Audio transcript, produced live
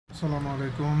আসসালামু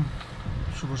আলাইকুম,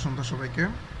 শুভ সন্ধ্যা সবাইকে।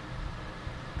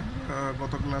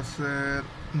 গত ক্লাসে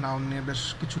নাউন নিয়ে বেশ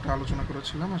কিছুটা আলোচনা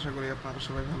করেছিলাম, আশা করি আপনারা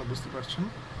সবাই ভালো বুঝতে পারছেন।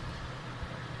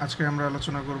 আজকে আমরা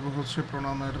আলোচনা করব হচ্ছে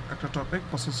প্রোনাউনের একটা টপিক,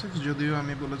 পসেসিভ। যদিও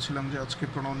আমি বলেছিলাম যে আজকে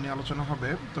প্রোনাউন নিয়ে আলোচনা হবে,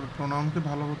 তবে প্রোনাউনকে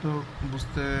ভালোমতো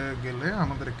বুঝতে গেলে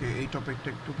আমাদেরকে এই টপিকটা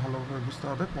একটু ভালোভাবে বুঝতে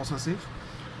হবে, পসেসিভ।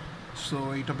 সো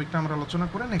এই টপিকটা আমরা আলোচনা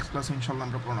করে নেক্সট ক্লাসে ইনশাল্লাহ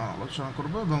আমরা প্রোনাউন আলোচনা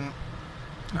করব। এবং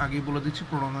আগেই বলে দিচ্ছি,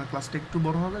 প্রোনাউনের ক্লাসটা একটু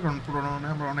বড় হবে, কারণ প্রোনাউনে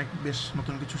আমরা অনেক বেশ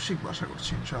নতুন কিছু শিখবো আশা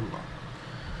করছি ইনশাল্লাহ।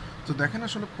 তো দেখেন,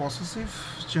 আসলে পসেসিভ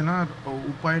চেনার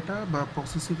উপায়টা বা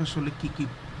পসেসিভ আসলে কী কী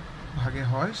ভাগে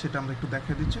হয় সেটা আমরা একটু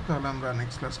দেখা দিচ্ছি, তাহলে আমরা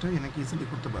নেক্সট ক্লাসটা এনেকে ইজিলি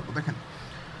করতে পারবো। দেখেন,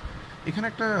 এখানে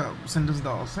একটা সেন্টেন্স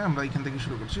দেওয়া আছে, আমরা এখান থেকে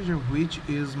শুরু করছি যে হুইচ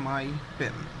ইজ মাই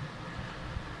পেন।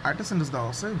 আরেকটা সেন্টেন্স দেওয়া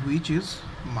আছে হুইচ ইজ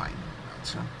মাইন।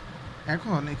 আচ্ছা,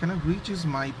 এখন এখানে হুইচ ইজ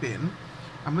মাই পেন,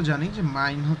 আমরা জানি যে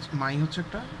মাই হচ্ছে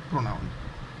একটা প্রোনাউন,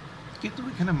 কিন্তু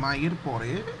এখানে মাইয়ের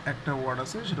পরে একটা ওয়ার্ড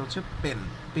আছে, সেটা হচ্ছে পেন।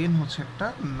 পেন হচ্ছে একটা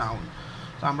নাউন।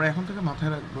 তো আমরা এখন থেকে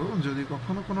মাথায় রাখবো, যদি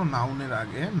কখনো কোনো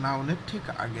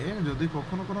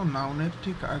নাউনের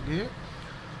ঠিক আগে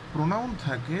প্রোনাউন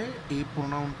থাকে, এই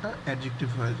প্রোনাউনটা অ্যাডজেক্টিভ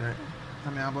হয়ে যায়।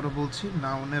 আমি আবারও বলছি,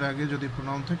 নাউনের আগে যদি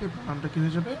প্রোনাউন থাকে, প্রোনাউনটা কী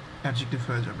হয়ে যাবে? অ্যাডজেক্টিভ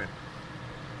হয়ে যাবে।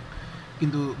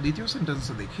 কিন্তু দ্বিতীয়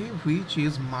সেন্টেন্সে দেখি হুইচ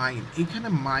ইজ মাইন, এখানে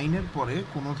মাইনের পরে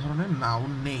কোনো ধরনের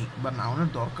নাউন নেই বা নাউনের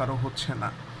দরকারও হচ্ছে না,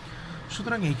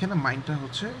 সুতরাং এইখানে মাইনটা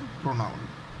হচ্ছে প্রোনাউন।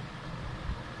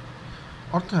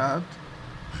 অর্থাৎ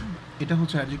এটা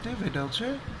হচ্ছে অ্যাডজেক্টিভ, এটা হচ্ছে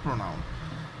প্রোনাউন।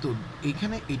 তো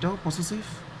এইখানে এটাও পসেসিভ,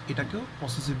 এটাকেও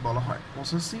পসেসিভ বলা হয়।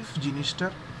 পসেসিভ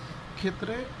জিনিসটার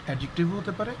ক্ষেত্রে অ্যাডজেক্টিভও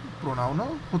হতে পারে, প্রোনাউনও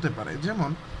হতে পারে।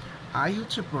 যেমন আই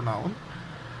হচ্ছে প্রোনাউন,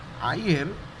 আই এর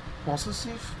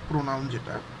পসেসিভ প্রোনাউন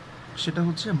যেটা, সেটা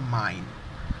হচ্ছে মাইন।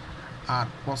 আর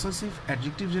পসেসিভ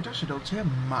অ্যাডজেক্টিভ যেটা, সেটা হচ্ছে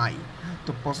মাই।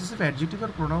 তো পসেসিভ অ্যাডজেক্টিভ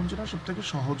আর প্রোনাউন যেটা, সবথেকে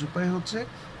সহজ উপায় হচ্ছে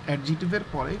অ্যাডজেক্টিভের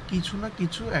পরে কিছু না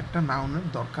কিছু একটা নাউনের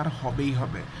দরকার হবেই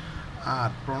হবে। আর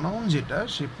প্রোনাউন যেটা,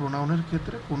 সেই প্রোনাউনের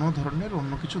ক্ষেত্রে কোনো ধরনের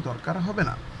অন্য কিছু দরকার হবে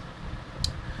না।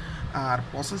 আর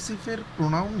পসেসিভের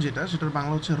প্রোনাউন যেটা, সেটার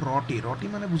বাংলা হচ্ছে রটি। রটি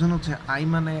মানে বোঝানো হচ্ছে আই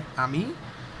মানে আমি,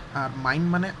 আর মাইন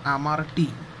মানে আমার টি।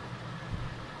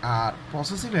 আর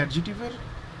পসেসিভ অ্যাডজেক্টিভের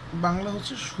বাংলা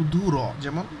হচ্ছে শুধু র,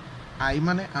 যেমন আই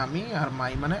মানে আমি আর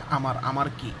মাই মানে আমার। আমার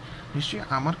কি? নিশ্চয়ই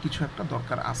আমার কিছু একটা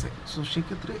দরকার আছে। সো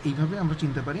সেক্ষেত্রে এইভাবে আমরা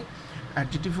চিনতে পারি,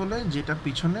 অ্যাডজেক্টিভ হলে যেটা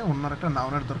পিছনে অন্য একটা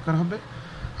নাউনের দরকার হবে,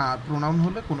 আর প্রোনাউন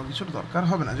হলে কোনো কিছুর দরকার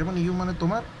হবে না। যেমন ইউ মানে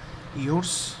তোমার,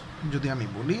 ইয়োর্স যদি আমি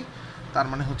বলি, তার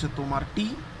মানে হচ্ছে তোমার টি।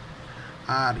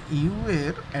 আর ইউ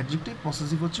এর অ্যাডজেক্টিভ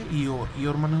পসেসিভ হচ্ছে ইয়োর।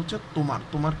 ইয়োর মানে হচ্ছে তোমার।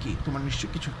 তোমার কি? তোমার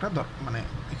নিশ্চয়ই কিছু একটা মানে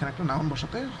এখানে একটা নাউন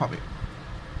বসাতে হবে।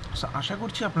 সো আশা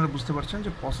করছি আপনারা বুঝতে পারছেন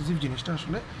যে পসেসিভ জিনিসটা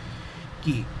আসলে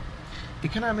কি।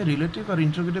 এখানে আমি রিলেটিভ আর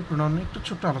ইন্টারোগেটিভ প্রোনাউন নিয়ে একটু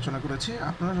ছোট্ট আলোচনা করেছি।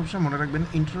 আপনারা সবসময় মনে রাখবেন,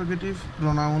 ইন্টারোগেটিভ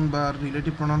প্রোনাউন বা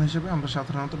রিলেটিভ প্রোনাউন হিসেবে আমরা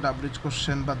সাধারণত ডাব্লিউএইচ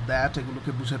কোশ্চেন বা দ্যাট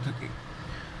এগুলোকে বুঝে থাকি।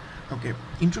 ওকে,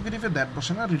 ইন্টারোগেটিভে দ্যাট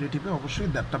বসে না, রিলেটিভে অবশ্যই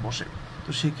দ্যাটটা বসে। তো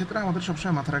সেই ক্ষেত্রে আমাদের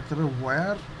সবসময় মাথায় রাখতে হবে,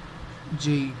 ওয়ার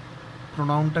যেই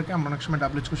প্রোনাউনটাকে আমরা অনেক সময়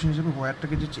ডাব্লিউএইচ কোশ্চেন হিসেবে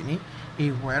ওয়ারটাকে যে চিনি, এই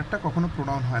ওয়ারটা কখনো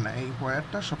প্রোনাউন হয় না, এই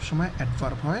ওয়ারটা সবসময়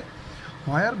অ্যাডভার্ব হয়।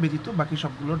 হোয়ার ব্যতীত বাকি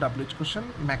সবগুলো ডাব্লিউএইচ কোশ্চেন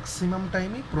ম্যাক্সিমাম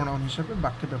টাইমই প্রোনাউন হিসাবে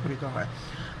বাক্যে ব্যবহৃত হয়।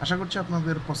 আশা করছি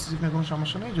আপনাদের পসেসিভ নিয়ে কোনো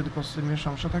সমস্যা নেই। যদি পসেসিভ নিয়ে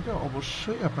সমস্যা থাকে,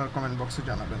 অবশ্যই আপনার কমেন্ট বক্সে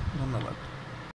জানাবেন। ধন্যবাদ।